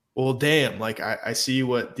saying, well, damn, like I see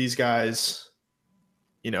what these guys,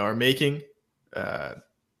 are making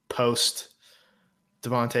post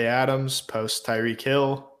Devontae Adams, post Tyreek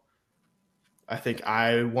Hill. I think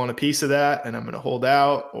I want a piece of that and I'm going to hold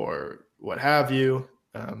out or what have you.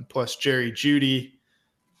 Plus Jerry Jeudy.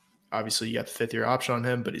 Obviously, you got the 5th-year option on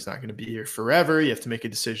him, but he's not going to be here forever. You have to make a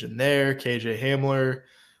decision there. KJ Hamler.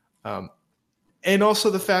 And also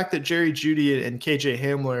the fact that Jerry Jeudy and KJ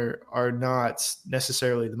Hamler are not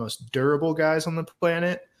necessarily the most durable guys on the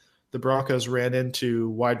planet. The Broncos ran into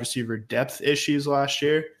wide receiver depth issues last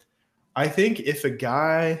year. I think if a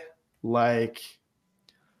guy like,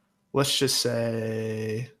 let's just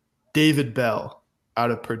say, David Bell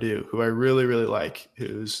out of Purdue, who I really, really like,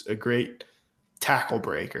 who's a great tackle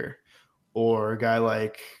breaker, or a guy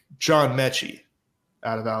like John Mechie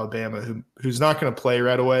out of Alabama, who's not going to play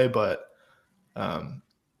right away, but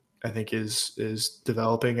I think is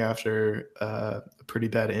developing after a pretty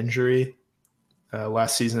bad injury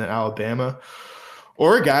last season at Alabama.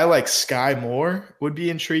 Or a guy like Sky Moore would be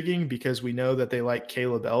intriguing because we know that they like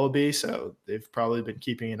Caleb Ellaby, so they've probably been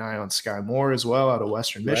keeping an eye on Sky Moore as well out of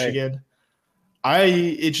Western Michigan.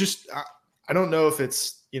 I don't know if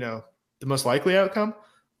it's the most likely outcome,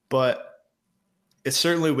 but it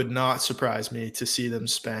certainly would not surprise me to see them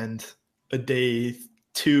spend a day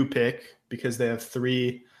 2 pick because they have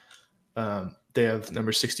 3. They have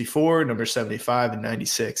number 64, number 75, and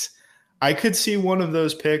 96. I could see one of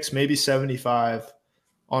those picks, maybe 75,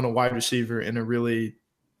 on a wide receiver in a really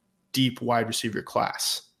deep wide receiver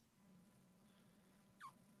class.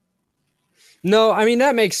 No, I mean,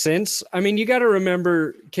 that makes sense. I mean, you got to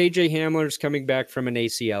remember KJ Hamler's coming back from an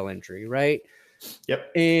ACL injury, right?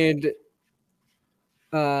 Yep. And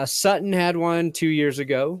Sutton had one 2 years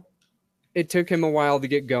ago. It took him a while to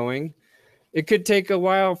get going. It could take a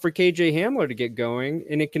while for KJ Hamler to get going.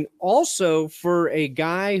 And it can also, for a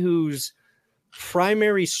guy whose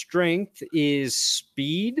primary strength is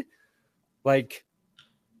speed, like,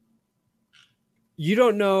 you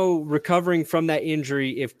don't know recovering from that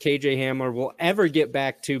injury if KJ Hamler will ever get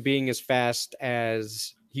back to being as fast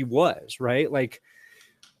as he was, right? Like,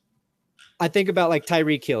 I think about like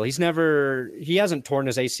Tyreek Hill. He hasn't torn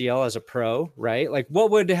his ACL as a pro, right? Like,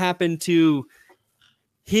 what would happen to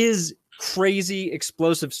his crazy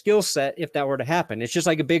explosive skill set if that were to happen? It's just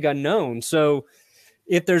like a big unknown. So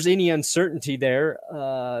if there's any uncertainty there,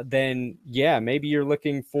 then yeah, maybe you're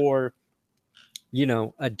looking for,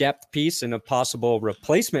 a depth piece and a possible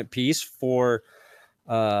replacement piece for,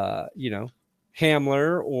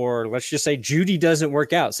 Hamler, or let's just say Jeudy doesn't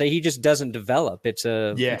work out. Say he just doesn't develop. It's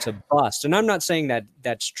a bust. And I'm not saying that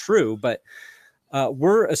that's true, but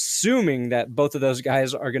we're assuming that both of those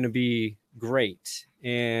guys are going to be great.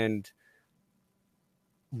 And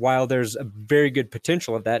while there's a very good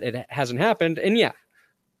potential of that, it hasn't happened. And yeah,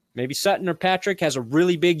 maybe Sutton or Patrick has a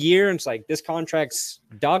really big year and it's like, this contract's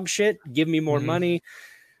dog shit, give me more money.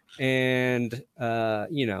 And, the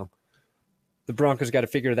Broncos got to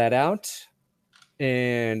figure that out.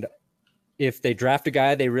 And if they draft a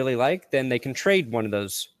guy they really like, then they can trade one of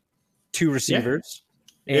those 2 receivers.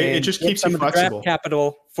 Yeah. And it just keeps some you of the flexible. draft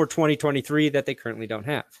capital for 2023 that they currently don't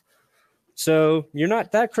have. So you're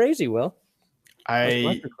not that crazy, Will. That's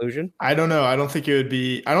my conclusion. I don't know. I don't think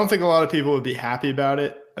a lot of people would be happy about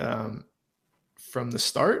it from the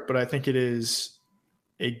start, but I think it is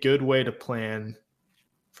a good way to plan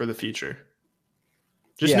for the future.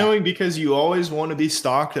 Just knowing, because you always want to be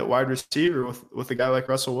stocked at wide receiver with a guy like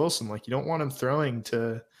Russell Wilson. Like, you don't want him throwing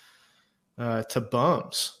to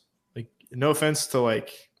bums. Like, no offense to,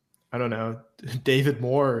 like, I don't know, David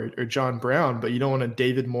Moore or John Brown, but you don't want a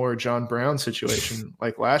David Moore or John Brown situation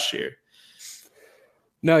like last year.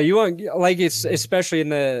 No, you want, like, it's especially in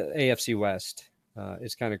the AFC West.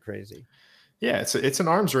 It's kind of crazy. Yeah, it's an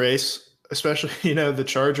arms race, especially, the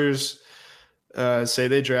Chargers say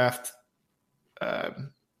they draft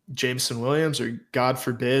Jameson Williams, or God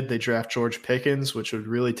forbid they draft George Pickens, which would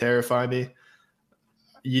really terrify me.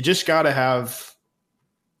 You just got to have,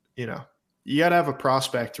 you got to have a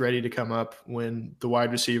prospect ready to come up when the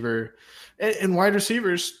wide receiver and wide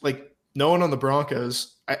receivers, like, no one on the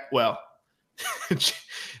Broncos.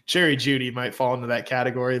 Jerry Jeudy might fall into that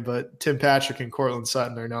category, but Tim Patrick and Cortland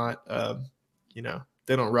Sutton are not,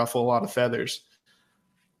 they don't ruffle a lot of feathers.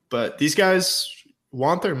 But these guys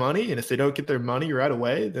want their money, and if they don't get their money right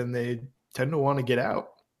away, then they tend to want to get out.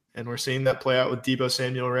 And we're seeing that play out with Deebo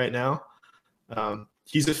Samuel right now.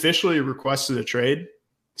 He's officially requested a trade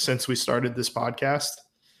since we started this podcast.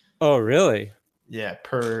 Oh, really? Yeah,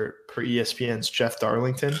 per ESPN's Jeff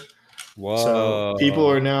Darlington. Whoa. So people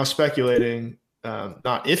are now speculating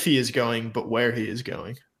not if he is going, but where he is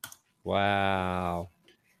going. Wow.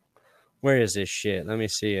 Where is this shit? Let me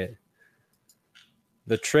see it.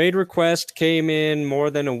 The trade request came in more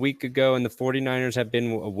than a week ago, and the 49ers have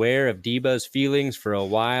been aware of Deebo's feelings for a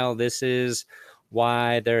while. This is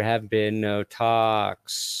why there have been no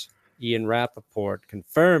talks. Ian Rappaport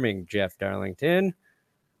confirming Jeff Darlington.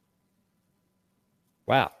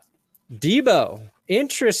 Wow. Deebo.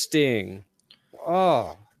 Interesting.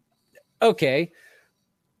 Oh, okay.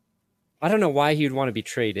 I don't know why he would want to be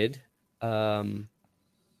traded. I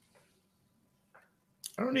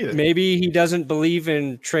don't either. Maybe he doesn't believe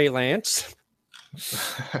in Trey Lance.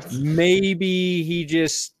 Maybe he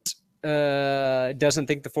just doesn't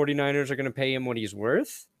think the 49ers are going to pay him what he's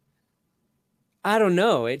worth. I don't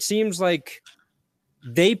know. It seems like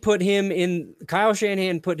Kyle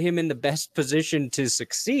Shanahan put him in the best position to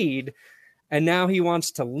succeed, and now he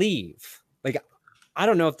wants to leave. Like, I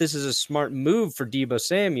don't know if this is a smart move for Deebo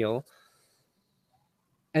Samuel.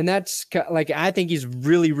 And that's like, I think he's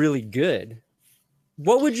really, really good.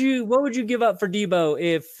 What would you give up for Deebo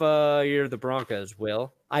if you're the Broncos,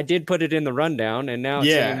 Will? I did put it in the rundown, and now it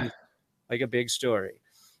seems like a big story.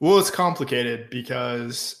 Well, it's complicated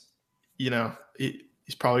because,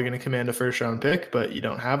 he's probably going to command a first-round pick, but you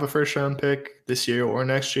don't have a first-round pick this year or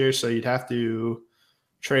next year, so you'd have to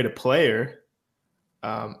trade a player.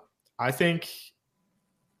 I think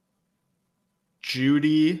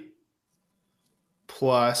Jeudy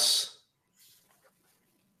plus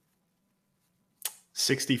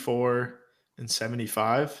 64 and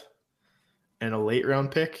 75 and a late-round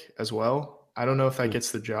pick as well. I don't know if that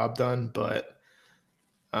gets the job done, but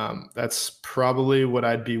that's probably what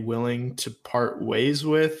I'd be willing to part ways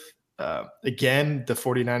with. Again, the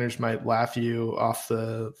 49ers might laugh you off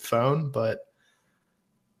the phone, but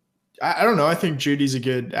I don't know. I think Judy's a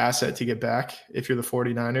good asset to get back if you're the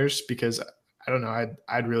 49ers, because I don't know.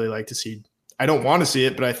 I'd really like to see – I don't want to see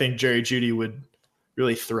it, but I think Jerry Jeudy would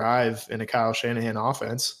really thrive in a Kyle Shanahan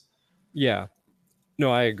offense. Yeah.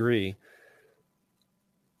 No, I agree.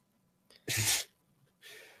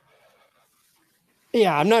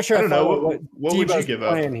 Yeah, I'm not sure. I don't know. What would you give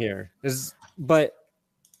up here? But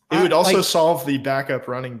it would also solve the backup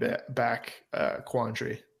running back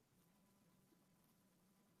quandary.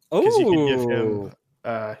 Because you could give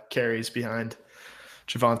him carries behind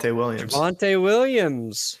Javonte Williams. Javonte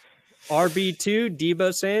Williams, RB2,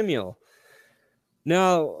 Deebo Samuel.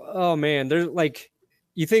 Now, oh man, there's like,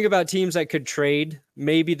 you think about teams that could trade.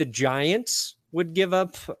 Maybe the Giants would give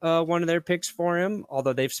up one of their picks for him,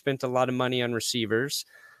 although they've spent a lot of money on receivers.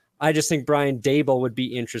 I just think Brian Daboll would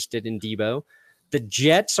be interested in Deebo. The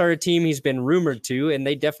Jets are a team he's been rumored to, and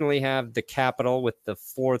they definitely have the capital with the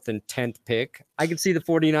 4th and 10th pick. I could see the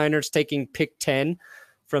 49ers taking pick 10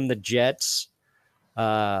 from the Jets.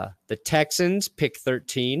 The Texans pick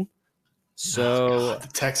 13. So the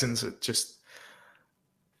Texans just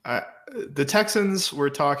the Texans were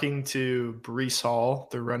talking to Breece Hall,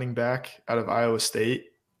 the running back out of Iowa State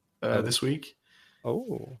this week.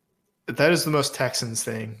 Oh, that is the most Texans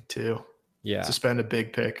thing too. Yeah, to spend a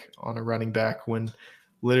big pick on a running back when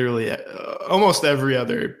literally almost every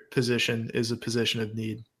other position is a position of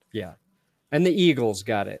need. Yeah, and the Eagles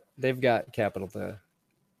got it. They've got capital to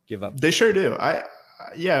give up. They sure do. I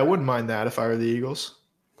wouldn't mind that if I were the Eagles.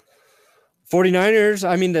 49ers,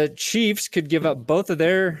 I mean, the Chiefs could give up both of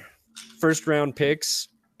their first-round picks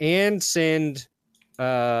and send,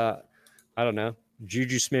 I don't know,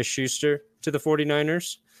 Juju Smith-Schuster to the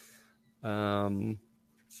 49ers. I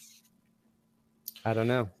don't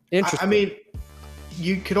know. Interesting. I mean,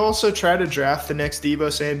 you could also try to draft the next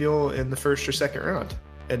Deebo Samuel in the first or second round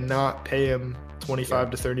and not pay him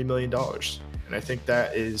 $25 to $30 million. And I think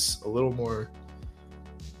that is a little more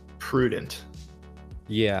prudent.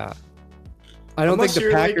 Yeah. I don't think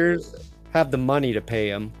the Packers have the money to pay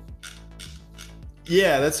him.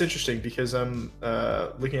 Yeah, that's interesting because I'm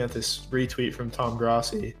looking at this retweet from Tom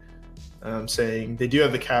Grossi saying they do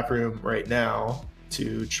have the cap room right now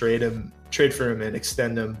to trade for him and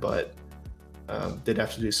extend him, but they'd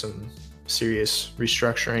have to do some serious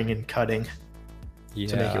restructuring and cutting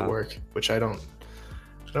to make it work, which I don't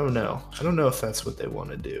know. I don't know if that's what they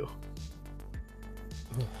want to do.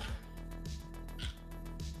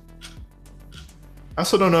 I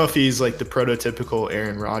also don't know if he's like the prototypical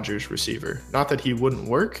Aaron Rodgers receiver. Not that he wouldn't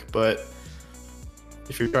work, but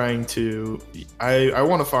if you're trying to, I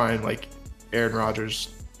want to find like Aaron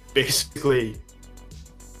Rodgers, basically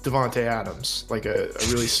Devontae Adams, like a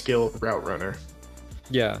really skilled route runner.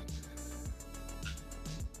 Yeah.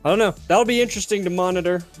 I don't know. That'll be interesting to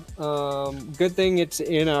monitor. Good thing it's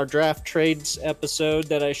in our draft trades episode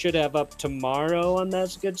that I should have up tomorrow on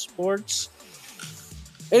That's Good Sports.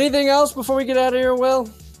 Anything else before we get out of here, Will?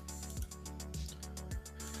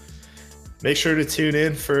 Make sure to tune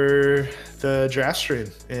in for the draft stream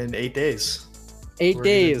in 8 days. Live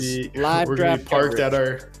we're draft gonna be parked coverage at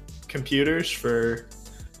our computers for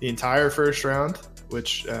the entire first round,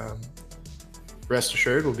 which rest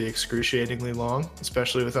assured will be excruciatingly long,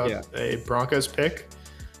 especially without a Broncos pick.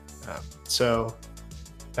 So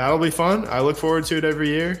that'll be fun. I look forward to it every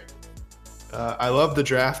year. I love the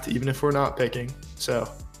draft, even if we're not picking. So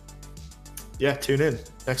yeah, tune in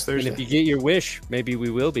next Thursday. And if you get your wish, maybe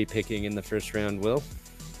we will be picking in the first round, Will.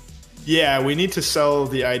 Yeah, we need to sell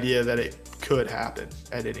the idea that it could happen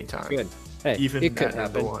at any time. Good. Hey, even it could at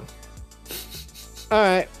happen. number 1.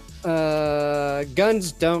 All right.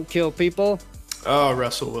 Guns don't kill people. Oh,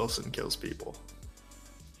 Russell Wilson kills people.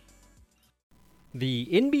 The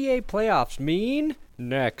NBA playoffs mean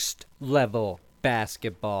next level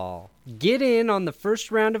basketball. Get in on the first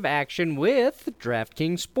round of action with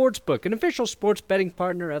DraftKings Sportsbook, an official sports betting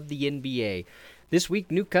partner of the NBA. This week,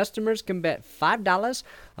 new customers can bet $5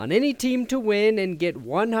 on any team to win and get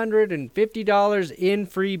 $150 in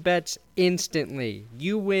free bets instantly.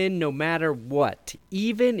 You win no matter what,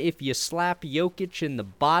 even if you slap Jokic in the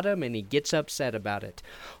bottom and he gets upset about it.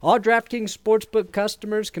 All DraftKings Sportsbook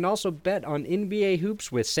customers can also bet on NBA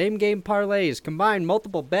hoops with same-game parlays. Combine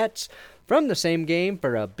multiple bets from the same game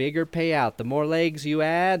for a bigger payout. The more legs you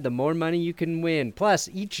add, the more money you can win. Plus,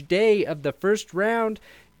 each day of the first round,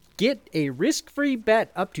 get a risk-free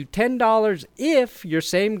bet up to $10 if your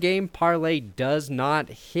same-game parlay does not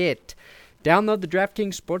hit. Download the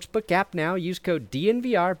DraftKings Sportsbook app now. Use code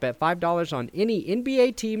DNVR. Bet $5 on any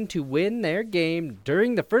NBA team to win their game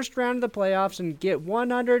during the first round of the playoffs and get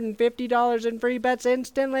 $150 in free bets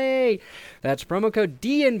instantly. That's promo code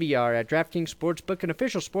DNVR at DraftKings Sportsbook, an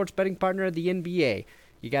official sports betting partner of the NBA.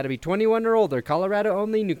 You got to be 21 or older. Colorado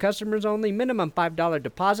only. New customers only. Minimum $5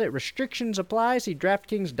 deposit. Restrictions apply. See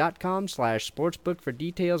DraftKings.com/sportsbook for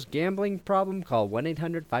details. Gambling problem? Call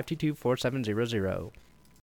 1-800-522-4700.